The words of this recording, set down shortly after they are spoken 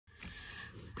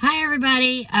Hi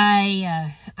everybody.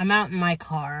 I'm out in my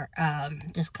car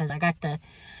just because I got to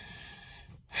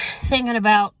thinking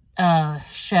about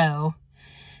show,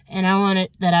 and I want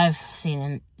it that I've seen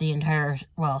in the entire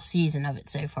season of it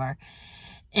so far.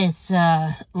 It's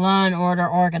Law and Order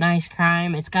Organized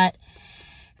Crime. It's got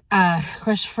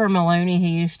Christopher Meloni, who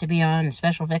used to be on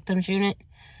Special Victims Unit,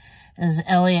 as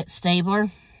Elliot Stabler.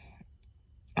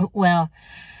 Well,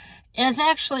 it's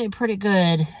actually a pretty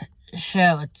good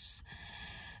show. It's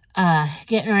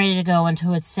getting ready to go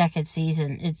into its second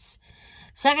season. Its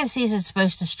second season is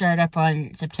supposed to start up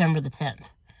on September the 10th.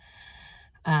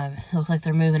 Looks like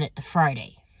they're moving it to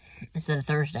Friday instead of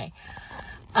Thursday.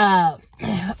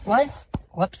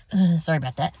 Whoops, sorry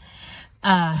about that.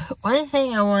 One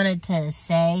thing I wanted to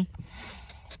say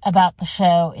about the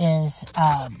show is,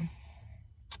 I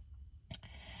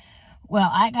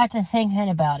got to thinking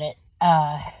about it.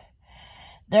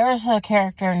 There's a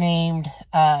character named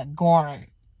Gorin,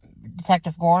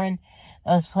 Detective Gorin,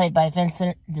 that was played by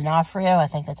Vincent D'Onofrio. I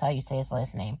think that's how you say his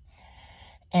last name.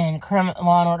 And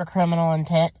Law and Order Criminal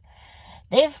Intent.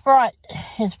 They've brought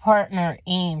his partner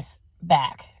Eames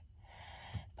back.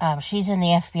 She's in the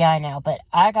FBI now, but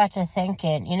I got to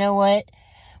thinking, you know what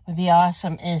would be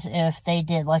awesome is if they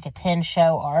did like a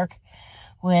 10-show arc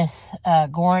with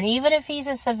Gorin, even if he's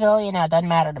a civilian now, it doesn't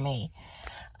matter to me.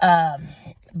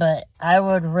 But I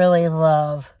would really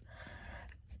love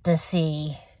to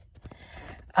see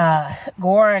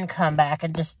Gorin come back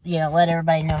and just, let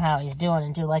everybody know how he's doing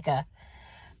and do like a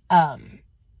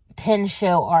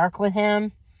 10-show arc with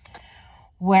him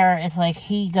where it's like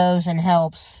he goes and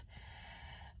helps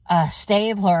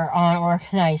Stabler on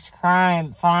organized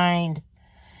crime find,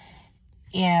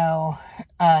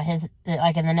 his,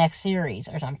 like in the next series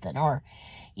or something, or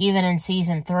even in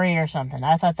season 3 or something.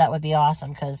 I thought that would be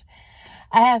awesome because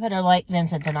I happen to like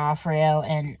Vincent D'Onofrio,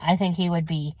 and I think he would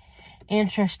be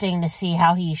interesting to see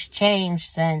how he's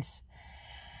changed since,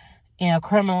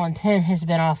 Criminal Intent has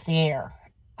been off the air.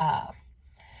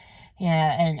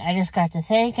 And I just got to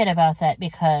thinking about that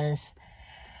because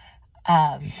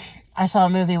I saw a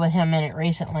movie with him in it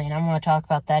recently, and I'm going to talk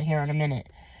about that here in a minute.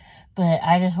 But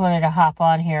I just wanted to hop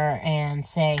on here and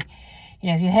say,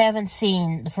 if you haven't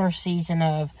seen the first season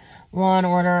of Law and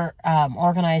Order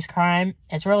Organized Crime,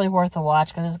 it's really worth a watch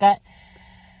because it's got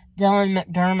Dylan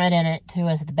McDermott in it too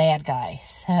as the bad guy.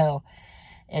 So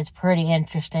it's pretty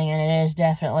interesting, and it is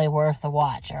definitely worth a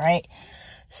watch, alright?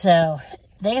 So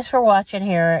thanks for watching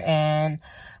here, and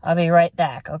I'll be right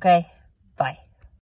back, okay?